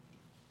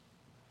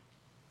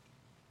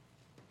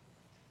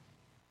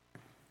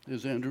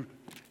As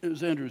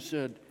Andrew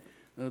said,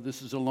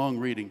 this is a long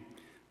reading.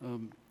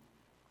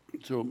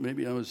 So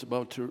maybe I was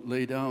about to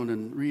lay down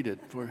and read it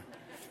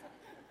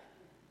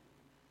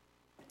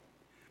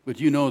but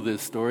you know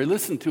this story.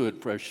 Listen to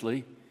it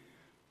freshly.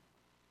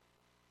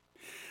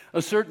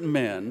 A certain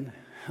man,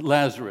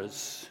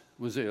 Lazarus,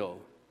 was ill.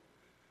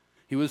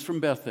 He was from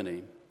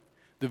Bethany,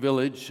 the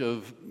village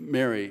of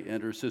Mary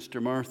and her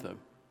sister Martha.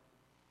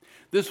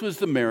 This was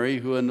the Mary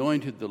who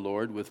anointed the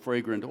Lord with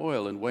fragrant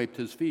oil and wiped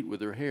his feet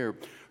with her hair.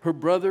 Her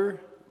brother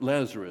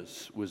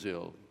Lazarus was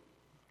ill.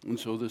 And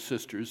so the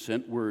sisters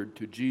sent word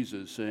to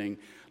Jesus saying,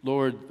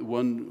 "Lord, the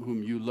one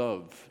whom you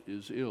love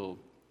is ill."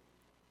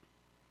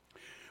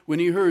 When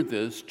he heard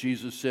this,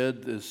 Jesus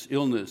said, "This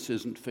illness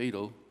isn't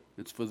fatal.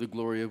 It's for the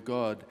glory of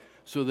God,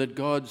 so that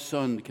God's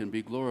Son can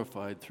be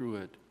glorified through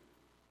it."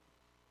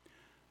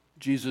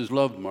 Jesus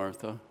loved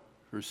Martha,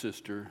 her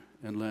sister,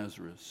 and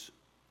Lazarus.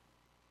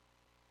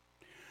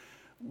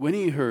 When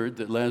he heard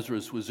that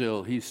Lazarus was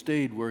ill, he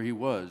stayed where he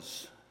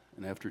was.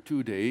 And after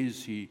 2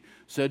 days, he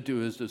said to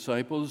his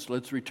disciples,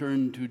 "Let's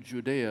return to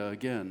Judea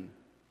again."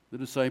 The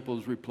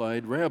disciples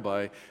replied,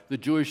 "Rabbi, the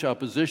Jewish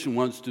opposition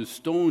wants to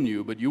stone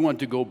you, but you want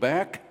to go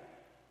back?"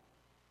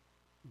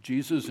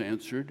 Jesus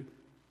answered,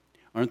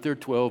 "Aren't there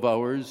 12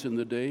 hours in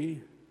the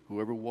day?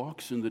 Whoever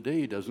walks in the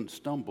day doesn't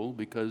stumble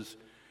because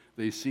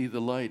they see the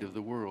light of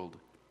the world.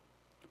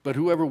 But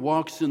whoever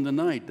walks in the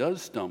night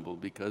does stumble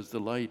because the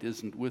light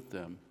isn't with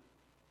them."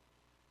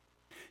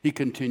 He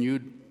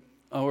continued,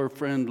 "Our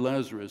friend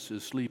Lazarus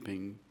is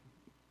sleeping,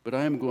 but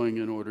I am going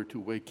in order to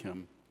wake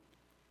him."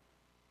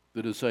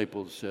 The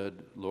disciples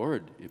said,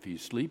 "Lord, if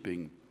he's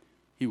sleeping,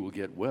 he will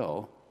get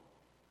well."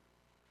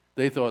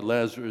 They thought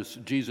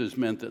Jesus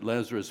meant that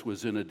Lazarus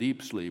was in a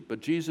deep sleep,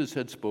 but Jesus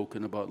had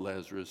spoken about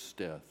Lazarus'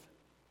 death.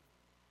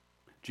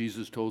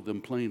 Jesus told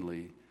them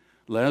plainly,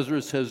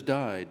 "Lazarus has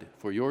died.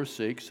 For your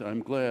sakes,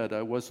 I'm glad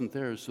I wasn't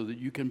there so that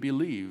you can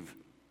believe.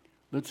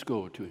 Let's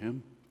go to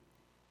him."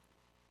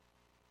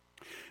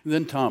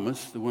 Then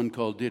Thomas, the one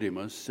called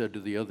Didymus, said to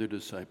the other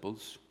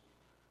disciples,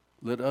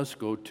 "Let us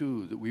go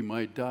too, that we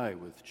might die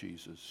with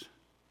Jesus."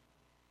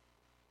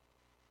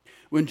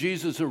 When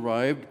Jesus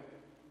arrived,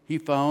 he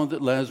found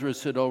that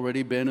Lazarus had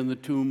already been in the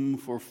tomb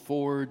for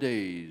 4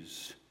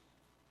 days.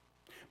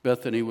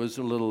 Bethany was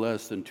a little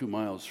less than 2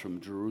 miles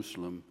from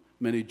Jerusalem.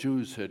 Many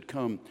Jews had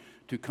come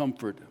to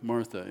comfort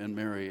Martha and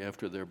Mary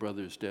after their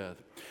brother's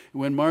death.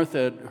 When Martha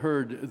had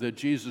heard that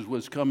Jesus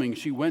was coming,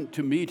 she went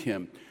to meet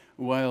him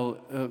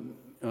while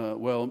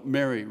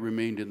Mary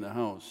remained in the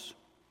house.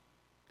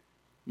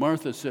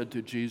 Martha said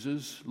to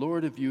Jesus,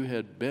 "Lord, if you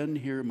had been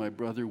here, my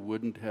brother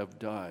wouldn't have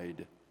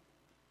died.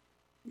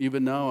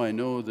 Even now I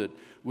know that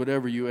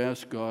whatever you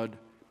ask God,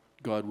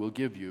 God will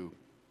give you."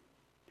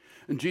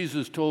 And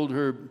Jesus told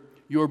her,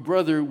 "Your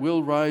brother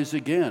will rise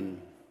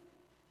again."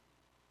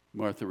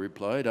 Martha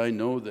replied, "I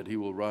know that he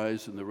will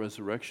rise in the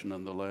resurrection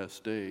on the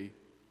last day."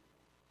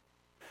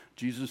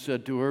 Jesus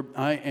said to her,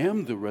 "I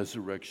am the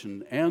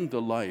resurrection and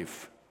the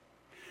life.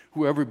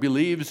 Whoever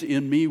believes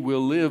in me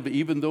will live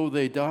even though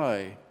they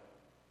die.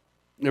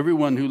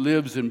 Everyone who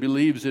lives and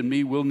believes in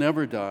me will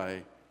never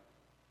die.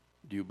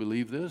 Do you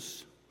believe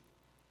this?"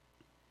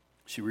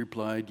 She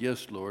replied,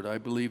 "Yes, Lord, I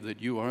believe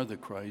that you are the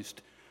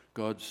Christ,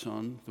 God's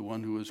Son, the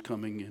one who is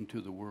coming into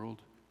the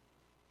world."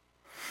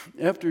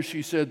 After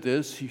she said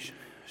this,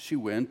 she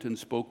went and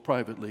spoke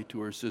privately to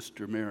her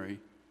sister Mary.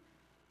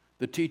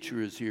 "The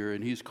teacher is here,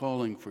 and he's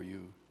calling for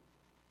you."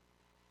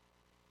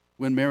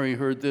 When Mary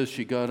heard this,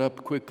 she got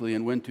up quickly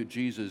and went to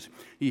Jesus.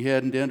 He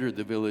hadn't entered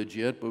the village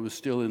yet, but was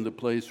still in the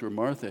place where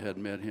Martha had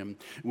met him.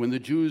 When the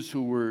Jews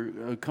who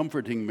were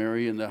comforting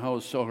Mary in the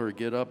house saw her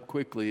get up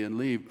quickly and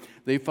leave,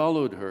 they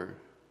followed her.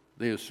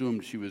 They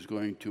assumed she was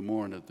going to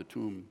mourn at the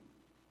tomb.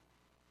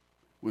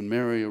 When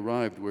Mary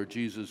arrived where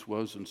Jesus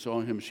was and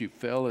saw him, she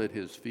fell at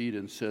his feet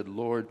and said,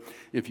 "Lord,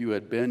 if you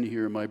had been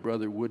here, my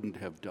brother wouldn't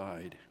have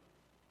died."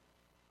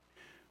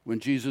 When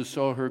Jesus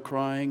saw her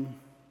crying,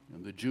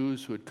 and the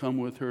Jews who had come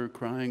with her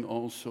crying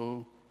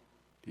also,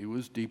 he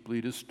was deeply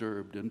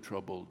disturbed and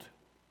troubled.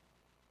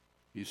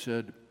 He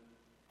said,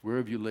 "Where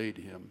have you laid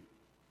him?"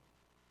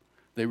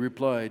 They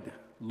replied,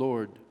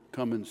 "Lord,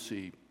 come and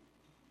see."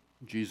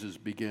 Jesus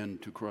began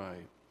to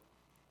cry.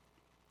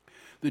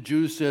 The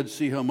Jews said,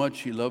 "See how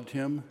much he loved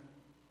him."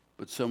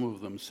 But some of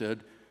them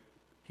said,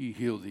 "He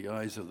healed the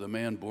eyes of the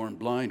man born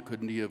blind.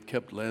 Couldn't he have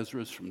kept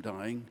Lazarus from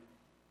dying?"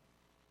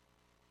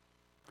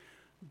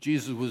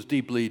 Jesus was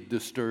deeply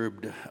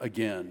disturbed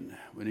again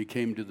when he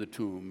came to the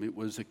tomb. It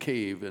was a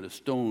cave, and a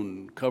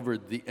stone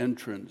covered the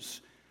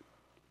entrance.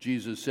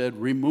 Jesus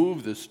said,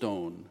 "Remove the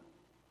stone."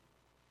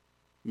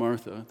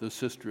 Martha, the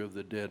sister of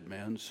the dead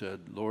man,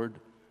 said,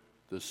 "Lord,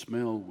 the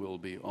smell will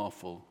be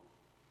awful.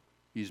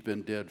 He's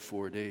been dead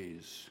 4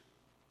 days."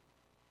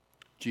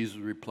 Jesus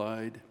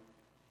replied,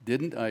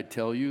 "Didn't I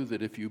tell you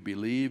that if you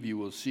believe, you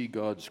will see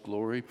God's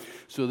glory?"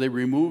 So they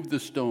removed the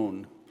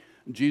stone.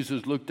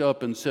 Jesus looked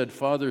up and said,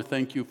 "Father,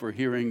 thank you for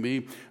hearing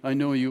me. I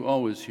know you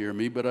always hear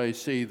me, but I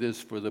say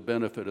this for the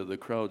benefit of the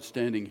crowd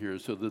standing here,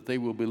 so that they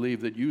will believe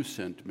that you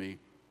sent me."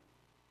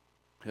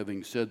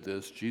 Having said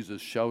this,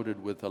 Jesus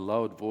shouted with a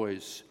loud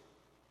voice,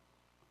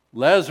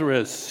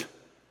 "Lazarus,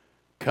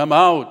 come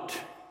out!"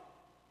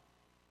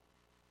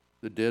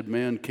 The dead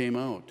man came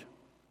out,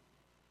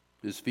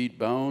 his feet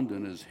bound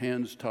and his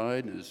hands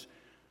tied and his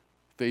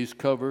face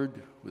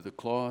covered with a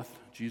cloth.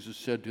 Jesus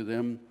said to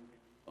them,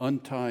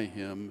 "Untie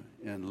him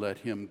and let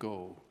him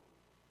go."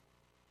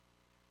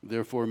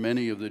 Therefore,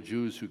 many of the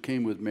Jews who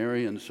came with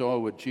Mary and saw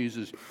what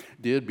Jesus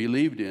did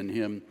believed in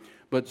him.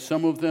 But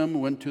some of them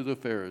went to the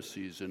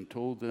Pharisees and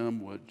told them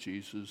what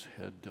Jesus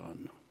had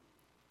done.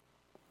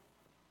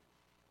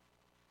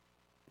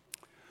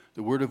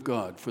 The word of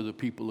God for the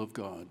people of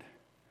God.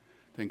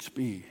 Thanks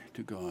be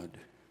to God.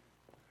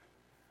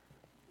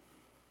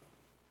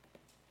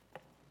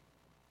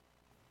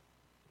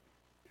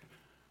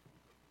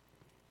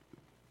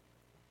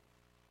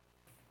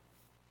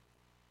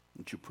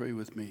 Would you pray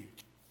with me?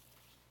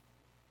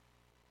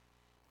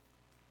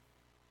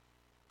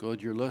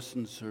 God, your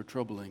lessons are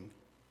troubling.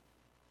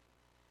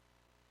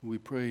 We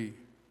pray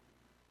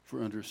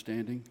for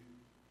understanding,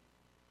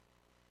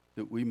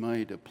 that we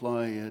might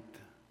apply it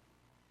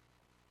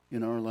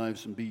in our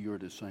lives and be your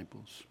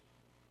disciples.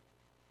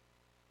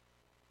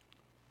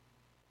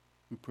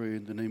 We pray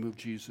in the name of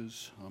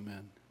Jesus.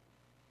 Amen.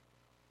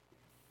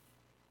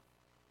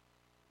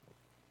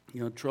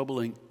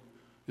 Troubling,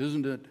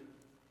 isn't it?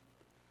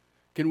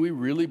 Can we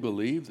really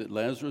believe that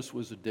Lazarus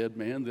was a dead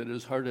man, that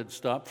his heart had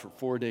stopped for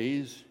 4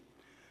 days?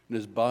 And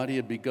his body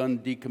had begun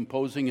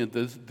decomposing, and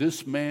this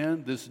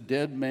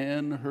dead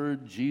man,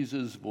 heard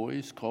Jesus'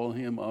 voice call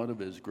him out of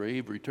his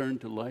grave,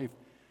 returned to life,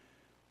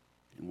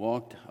 and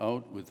walked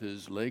out with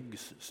his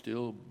legs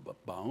still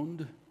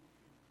bound?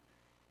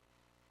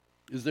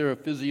 Is there a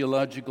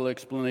physiological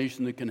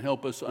explanation that can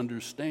help us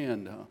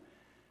understand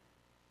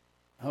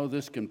how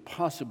this can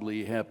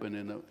possibly happen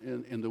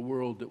in the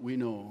world that we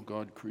know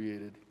God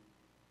created?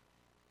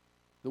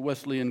 The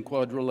Wesleyan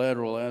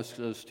Quadrilateral asks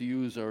us to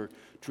use our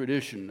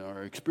tradition,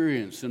 our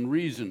experience, and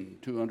reason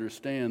to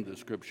understand the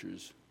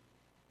Scriptures.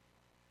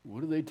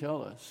 What do they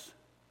tell us?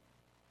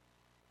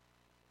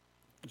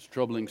 It's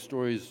troubling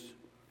stories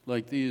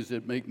like these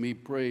that make me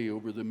pray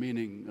over the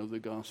meaning of the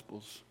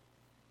Gospels.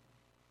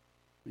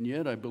 And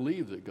yet I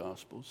believe the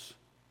Gospels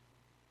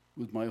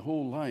with my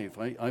whole life.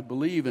 I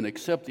believe and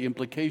accept the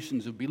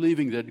implications of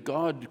believing that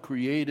God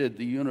created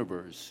the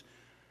universe,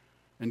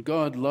 and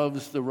God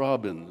loves the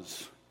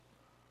robins,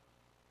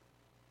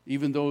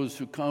 even those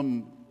who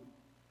come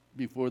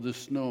before the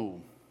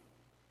snow.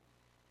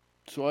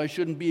 So I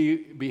shouldn't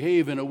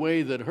behave in a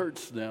way that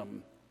hurts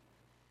them.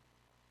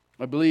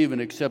 I believe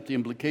and accept the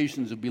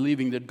implications of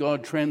believing that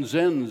God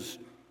transcends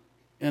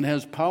and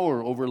has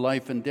power over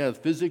life and death,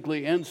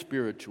 physically and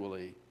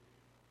spiritually.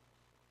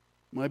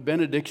 My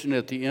benediction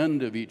at the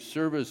end of each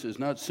service is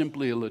not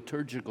simply a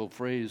liturgical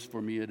phrase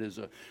for me. It is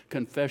a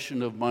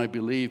confession of my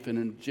belief and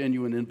a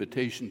genuine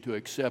invitation to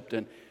accept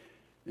and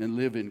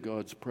live in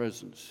God's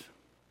presence.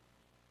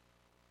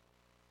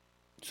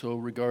 So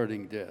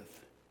regarding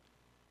death,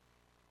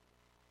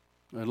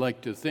 I'd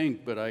like to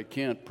think, but I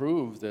can't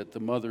prove, that the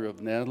mother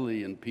of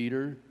Natalie and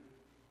Peter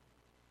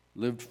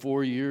lived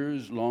 4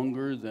 years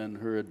longer than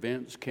her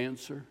advanced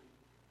cancer.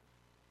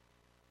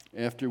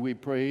 After we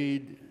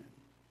prayed,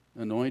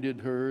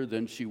 anointed her,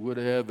 than she would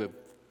have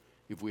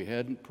if we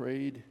hadn't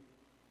prayed.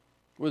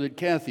 Or that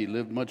Kathy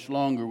lived much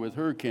longer with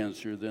her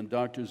cancer than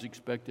doctors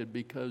expected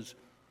because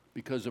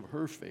of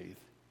her faith.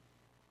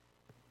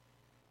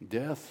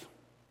 Death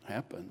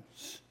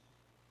happens.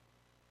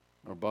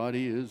 Our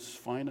body is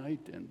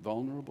finite and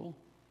vulnerable,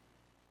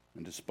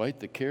 and despite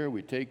the care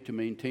we take to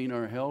maintain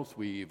our health,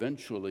 we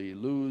eventually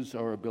lose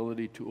our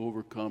ability to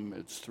overcome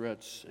its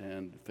threats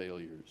and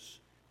failures.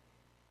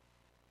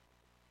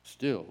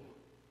 Still,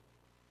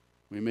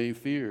 we may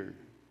fear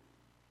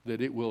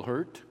that it will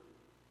hurt.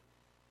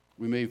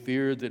 We may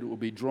fear that it will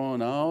be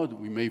drawn out.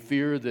 We may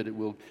fear that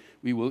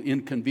we will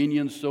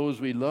inconvenience those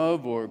we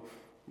love, or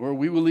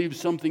we will leave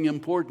something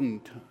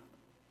important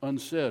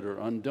unsaid or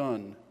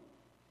undone.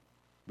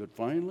 But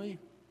finally,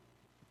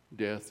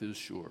 death is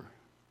sure.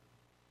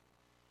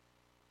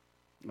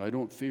 I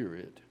don't fear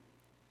it,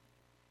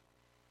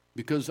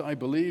 because I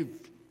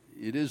believe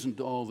it isn't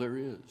all there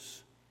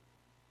is.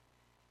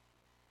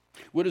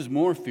 What is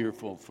more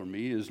fearful for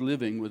me is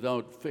living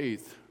without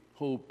faith,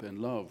 hope,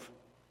 and love.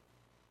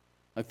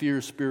 I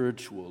fear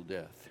spiritual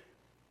death.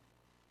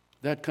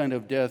 That kind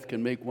of death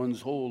can make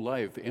one's whole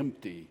life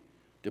empty,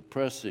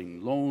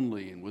 depressing,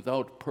 lonely, and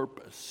without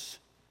purpose.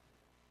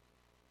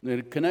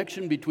 The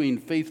connection between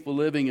faithful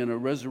living and a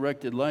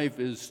resurrected life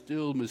is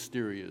still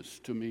mysterious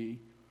to me,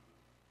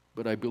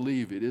 but I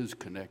believe it is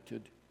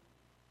connected.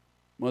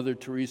 Mother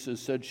Teresa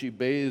said she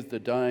bathed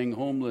the dying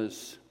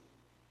homeless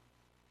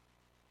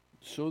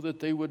so that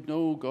they would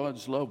know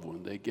God's love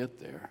when they get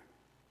there.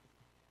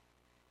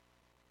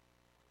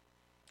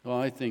 Well,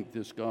 I think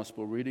this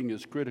gospel reading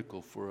is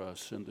critical for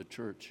us in the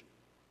church,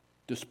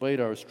 despite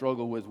our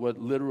struggle with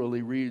what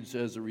literally reads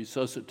as a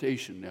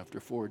resuscitation after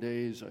 4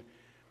 days.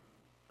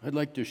 I'd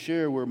like to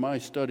share where my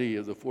study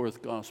of the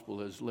fourth gospel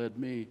has led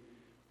me.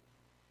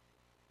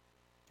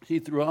 See,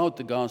 throughout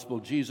the gospel,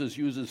 Jesus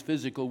uses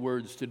physical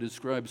words to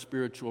describe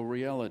spiritual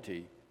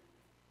reality.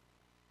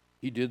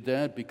 He did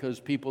that because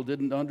people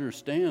didn't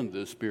understand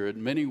the Spirit.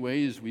 In many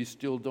ways, we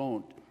still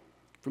don't.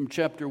 From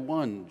chapter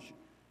 1,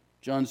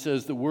 John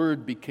says, the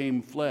Word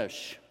became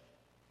flesh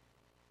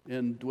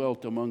and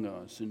dwelt among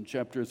us. In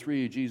chapter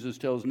 3, Jesus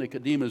tells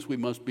Nicodemus we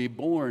must be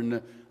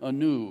born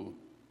anew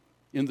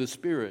in the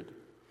Spirit.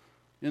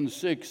 In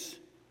 6,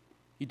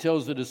 he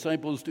tells the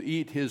disciples to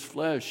eat his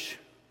flesh.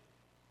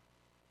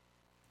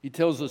 He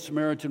tells the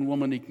Samaritan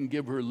woman he can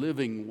give her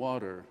living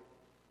water.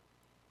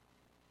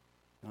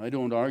 I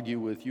don't argue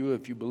with you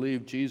if you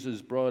believe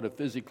Jesus brought a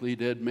physically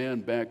dead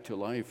man back to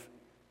life.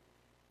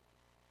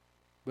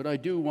 But I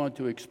do want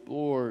to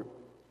explore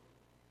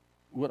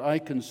what I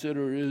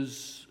consider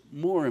is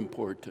more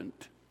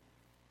important.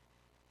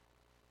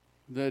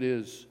 That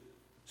is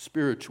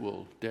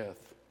spiritual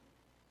death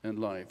and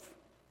life.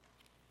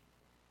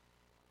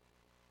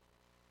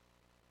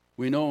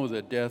 We know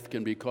that death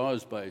can be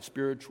caused by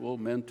spiritual,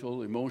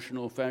 mental,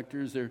 emotional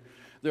factors.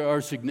 There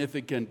are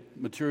significant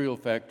material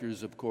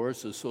factors, of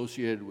course,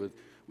 associated with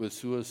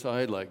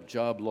suicide, like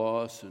job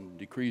loss and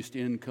decreased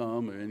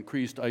income and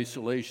increased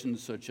isolation,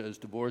 such as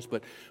divorce.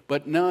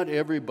 But not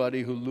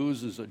everybody who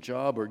loses a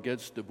job or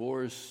gets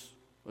divorced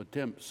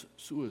attempts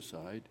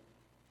suicide.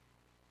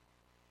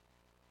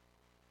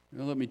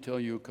 Now, let me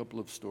tell you a couple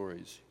of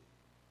stories.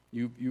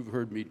 You've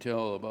heard me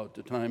tell about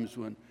the times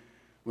when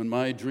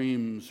my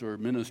dreams or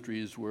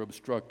ministries were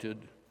obstructed.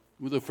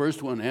 Well, the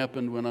first one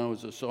happened when I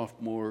was a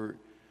sophomore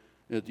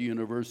at the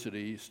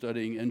university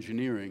studying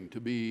engineering,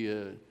 to be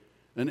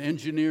an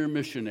engineer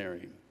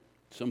missionary,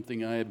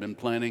 something I had been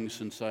planning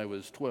since I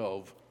was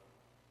 12.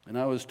 And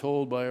I was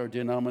told by our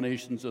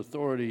denomination's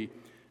authority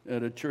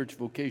at a church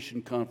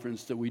vocation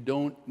conference that we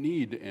don't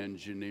need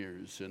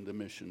engineers in the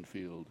mission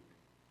field.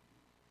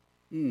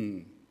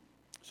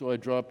 So I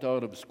dropped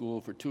out of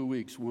school for 2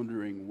 weeks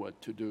wondering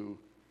what to do.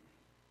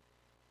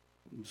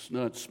 It's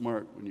not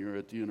smart when you're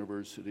at the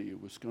University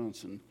of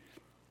Wisconsin.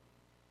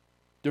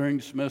 During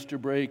semester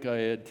break, I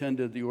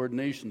attended the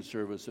ordination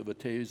service of a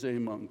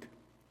Taizé monk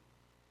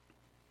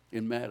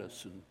in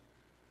Madison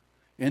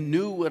and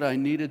knew what I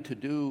needed to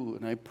do.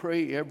 And I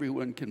pray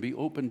everyone can be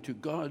open to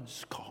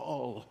God's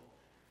call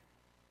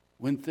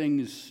when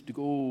things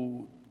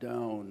go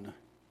down.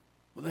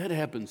 Well, that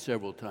happened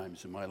several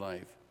times in my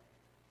life.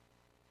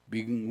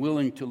 Being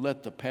willing to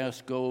let the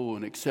past go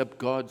and accept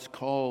God's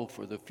call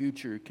for the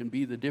future can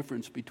be the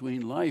difference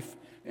between life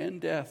and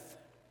death.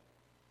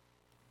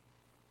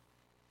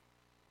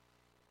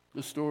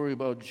 The story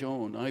about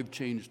Joan, I've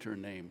changed her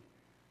name.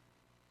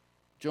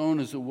 Joan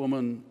is a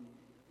woman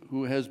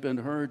who has been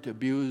hurt,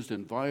 abused,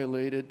 and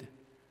violated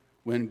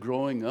when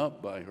growing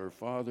up by her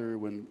father,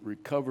 when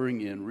recovering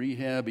in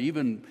rehab,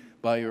 even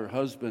by her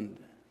husband.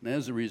 And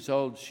as a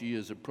result, she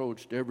has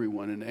approached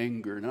everyone in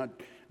anger,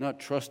 not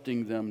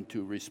trusting them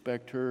to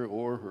respect her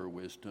or her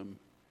wisdom.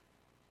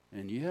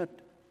 And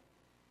yet,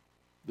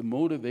 the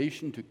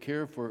motivation to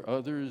care for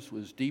others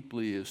was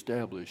deeply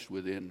established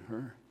within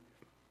her.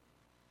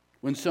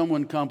 When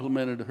someone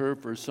complimented her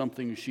for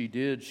something she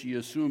did, she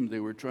assumed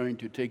they were trying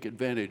to take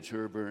advantage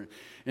of her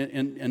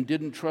and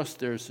didn't trust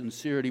their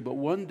sincerity. But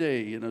one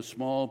day in a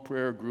small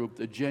prayer group,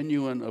 the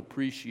genuine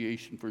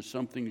appreciation for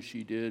something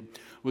she did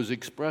was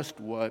expressed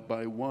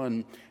by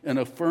one and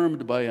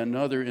affirmed by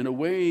another in a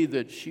way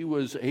that she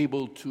was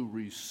able to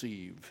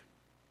receive.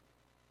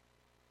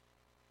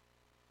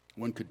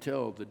 One could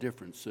tell the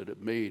difference that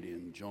it made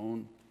in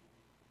Joan.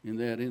 In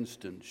that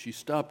instant, she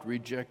stopped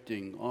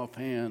rejecting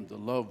offhand the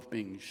love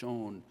being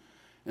shown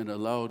and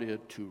allowed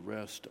it to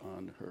rest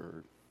on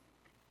her.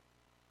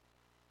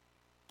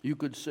 You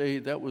could say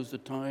that was the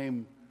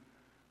time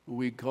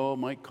we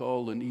might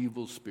call an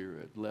evil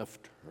spirit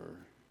left her.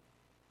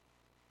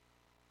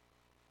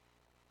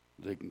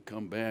 They can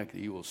come back, the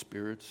evil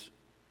spirits,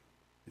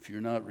 if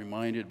you're not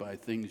reminded by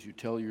things you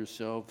tell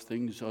yourself,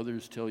 things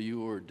others tell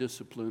you, or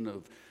discipline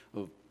of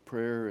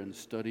prayer and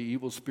study.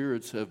 Evil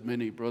spirits have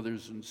many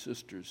brothers and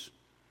sisters.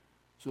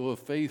 So a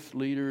faith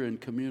leader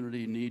and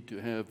community need to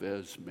have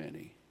as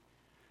many.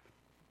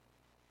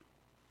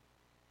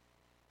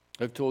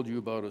 I've told you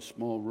about a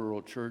small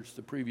rural church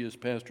the previous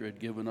pastor had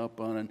given up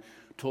on and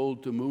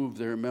told to move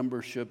their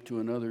membership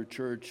to another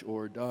church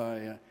or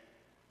die.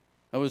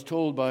 I was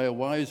told by a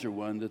wiser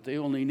one that they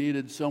only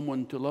needed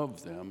someone to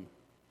love them.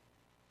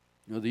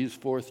 You know, these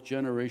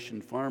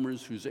fourth-generation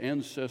farmers whose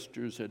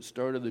ancestors had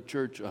started the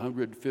church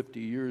 150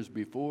 years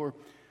before,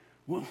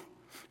 well,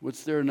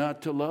 what's there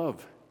not to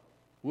love?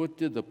 What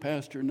did the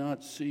pastor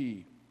not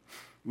see?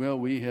 Well,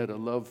 we had a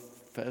love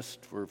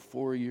fest for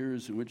 4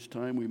 years, in which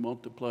time we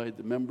multiplied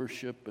the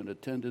membership and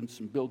attendance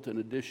and built an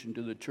addition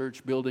to the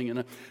church building,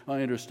 and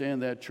I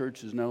understand that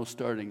church is now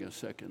starting a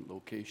second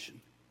location.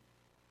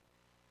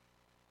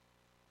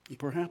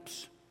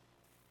 Perhaps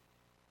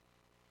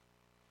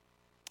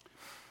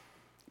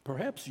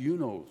you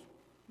know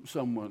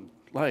someone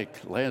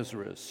like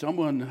Lazarus,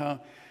 someone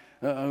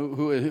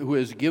who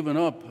has given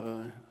up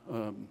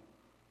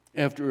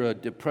after a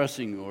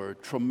depressing or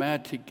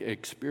traumatic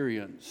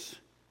experience.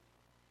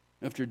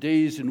 After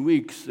days and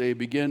weeks, they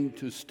begin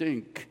to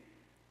stink,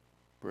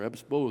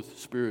 perhaps both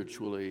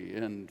spiritually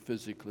and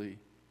physically.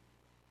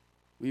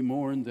 We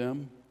mourn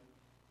them.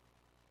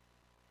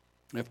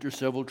 After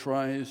several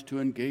tries to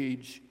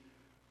engage,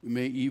 we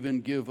may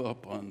even give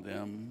up on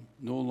them,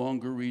 no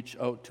longer reach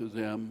out to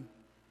them,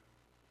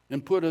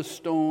 and put a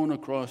stone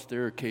across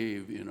their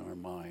cave in our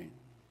mind.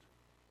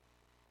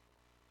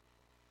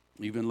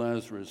 Even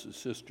Lazarus'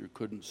 sister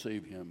couldn't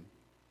save him.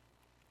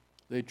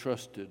 They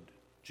trusted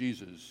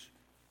Jesus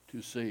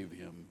to save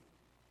him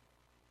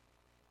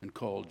and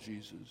called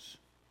Jesus.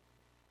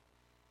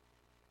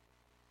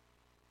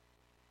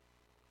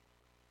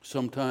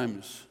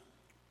 Sometimes,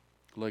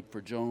 like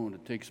for Joan,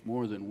 it takes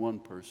more than one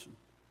person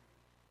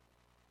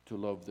to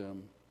love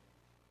them.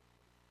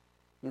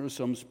 There are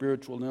some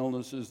spiritual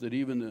illnesses that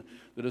even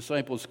the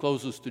disciples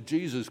closest to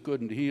Jesus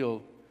couldn't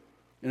heal,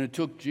 and it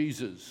took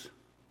Jesus.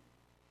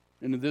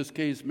 And in this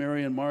case,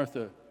 Mary and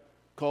Martha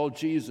called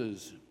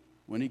Jesus.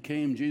 When he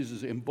came,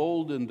 Jesus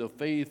emboldened the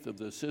faith of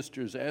the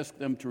sisters, asked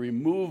them to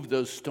remove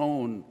the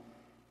stone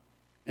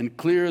and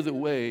clear the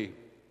way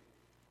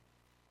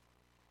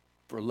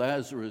for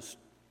Lazarus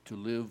to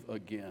live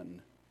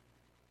again.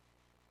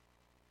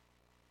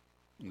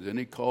 And then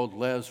he called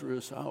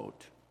Lazarus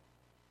out.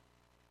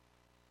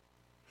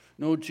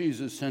 No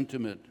Jesus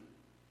sentiment.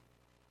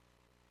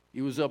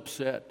 He was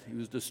upset. He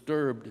was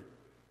disturbed,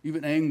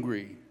 even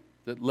angry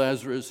that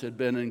Lazarus had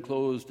been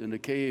enclosed in a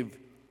cave,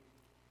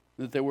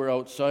 that there were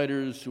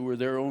outsiders who were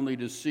there only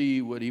to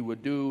see what he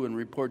would do and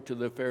report to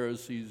the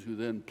Pharisees, who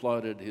then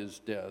plotted his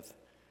death.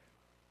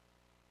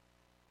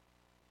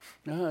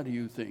 Now, how do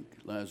you think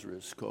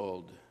Lazarus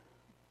called?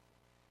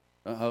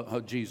 How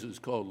Jesus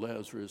called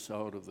Lazarus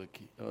out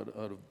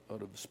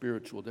of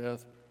spiritual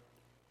death?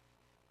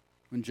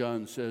 When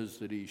John says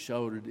that he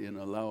shouted in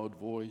a loud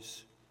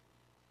voice,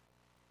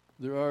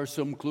 there are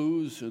some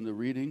clues in the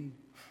reading.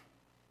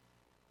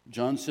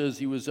 John says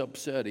he was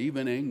upset,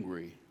 even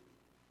angry.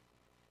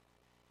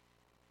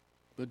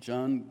 But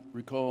John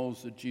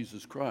recalls that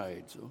Jesus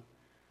cried.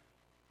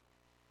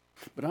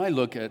 But I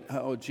look at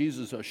how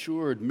Jesus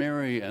assured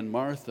Mary and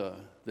Martha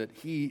that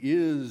he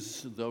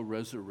is the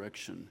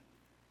resurrection.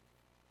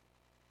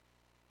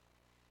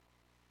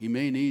 He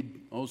may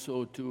need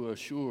also to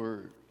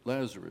assure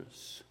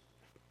Lazarus.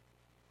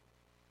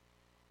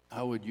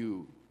 How would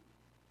you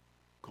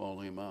call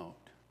him out?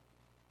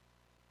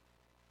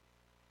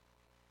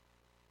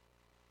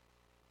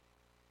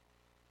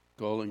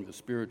 Calling the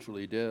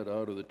spiritually dead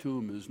out of the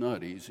tomb is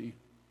not easy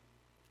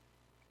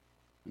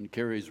and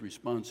carries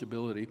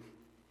responsibility.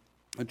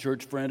 A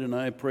church friend and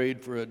I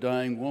prayed for a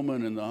dying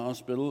woman in the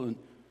hospital,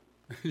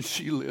 and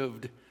she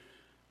lived.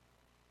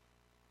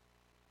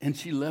 And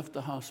she left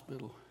the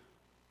hospital.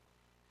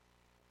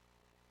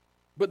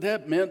 But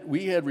that meant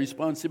we had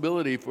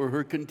responsibility for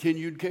her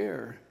continued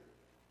care.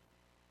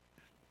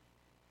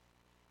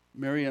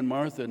 Mary and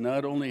Martha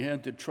not only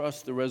had to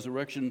trust the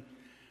resurrection,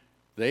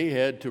 they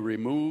had to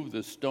remove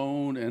the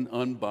stone and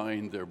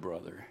unbind their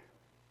brother.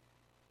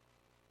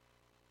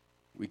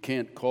 We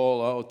can't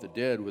call out the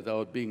dead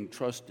without being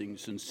trusting,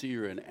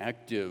 sincere, and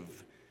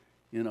active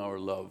in our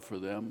love for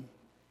them.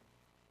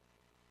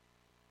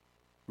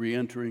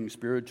 Re-entering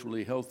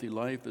spiritually healthy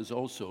life is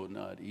also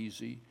not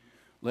easy.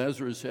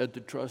 Lazarus had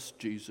to trust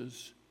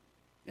Jesus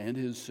and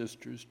his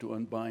sisters to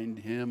unbind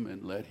him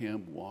and let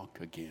him walk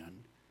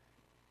again.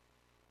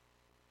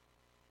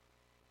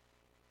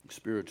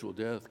 Spiritual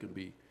death can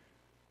be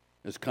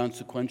as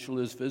consequential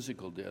as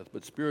physical death,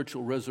 but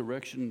spiritual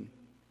resurrection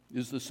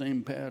is the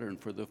same pattern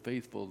for the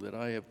faithful that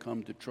I have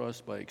come to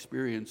trust by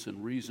experience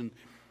and reason.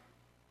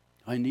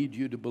 I need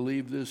you to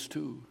believe this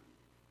too.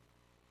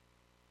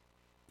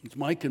 It's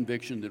my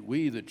conviction that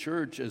we, the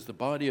church, as the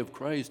body of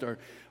Christ,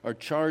 are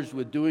charged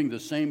with doing the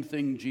same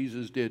thing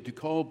Jesus did, to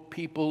call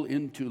people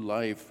into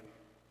life,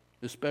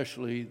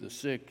 especially the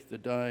sick, the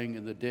dying,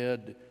 and the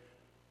dead,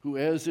 who,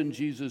 as in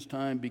Jesus'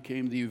 time,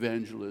 became the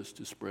evangelists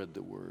to spread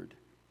the word.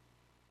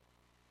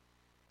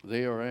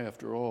 They are,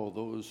 after all,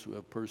 those who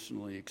have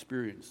personally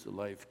experienced the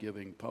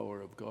life-giving power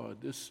of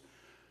God. This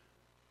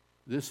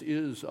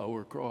is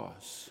our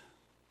cross.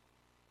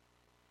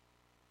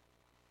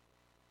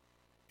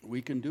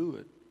 We can do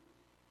it.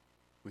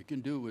 We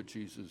can do what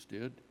Jesus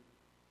did.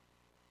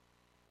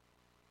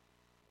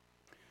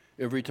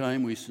 Every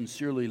time we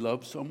sincerely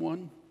love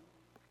someone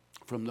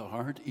from the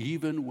heart,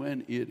 even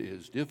when it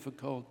is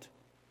difficult,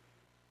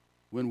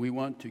 when we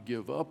want to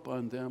give up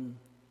on them,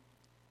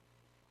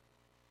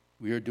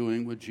 we are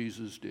doing what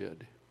Jesus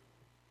did.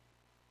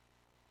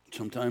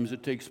 Sometimes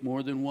it takes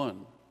more than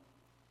one.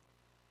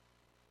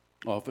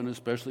 Often,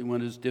 especially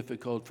when it's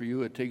difficult for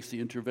you, it takes the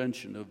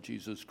intervention of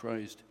Jesus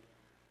Christ.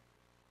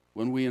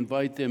 When we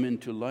invite them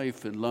into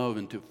life and love,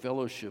 into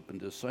fellowship and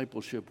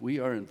discipleship, we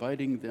are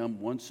inviting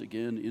them once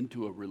again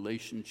into a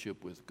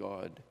relationship with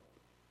God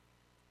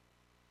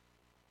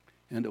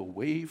and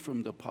away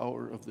from the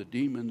power of the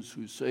demons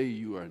who say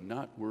you are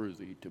not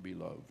worthy to be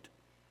loved.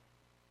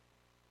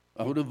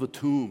 Out of the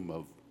tomb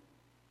of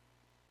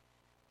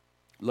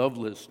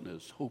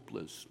lovelessness,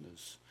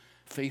 hopelessness,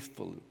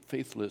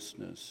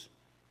 faithlessness,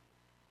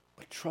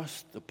 But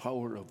trust the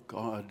power of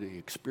God, the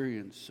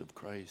experience of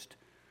Christ,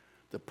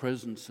 the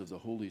presence of the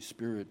Holy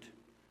Spirit,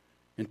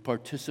 and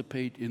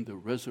participate in the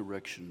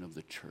resurrection of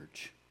the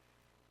church,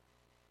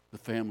 the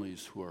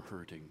families who are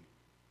hurting,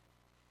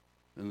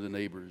 and the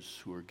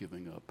neighbors who are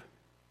giving up.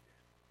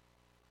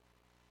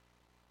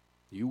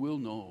 You will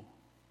know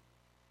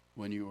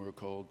when you are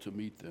called to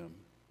meet them.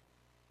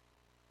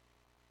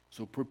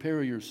 So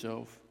prepare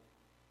yourself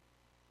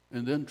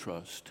and then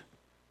trust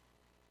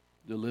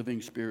the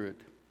living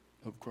Spirit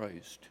of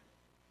Christ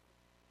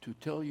to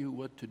tell you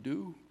what to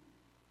do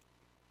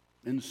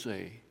and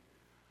say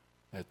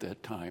at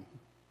that time.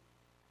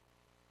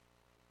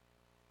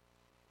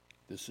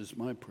 This is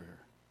my prayer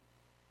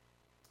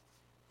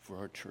for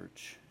our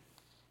church.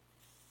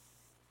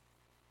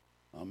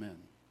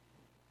 Amen.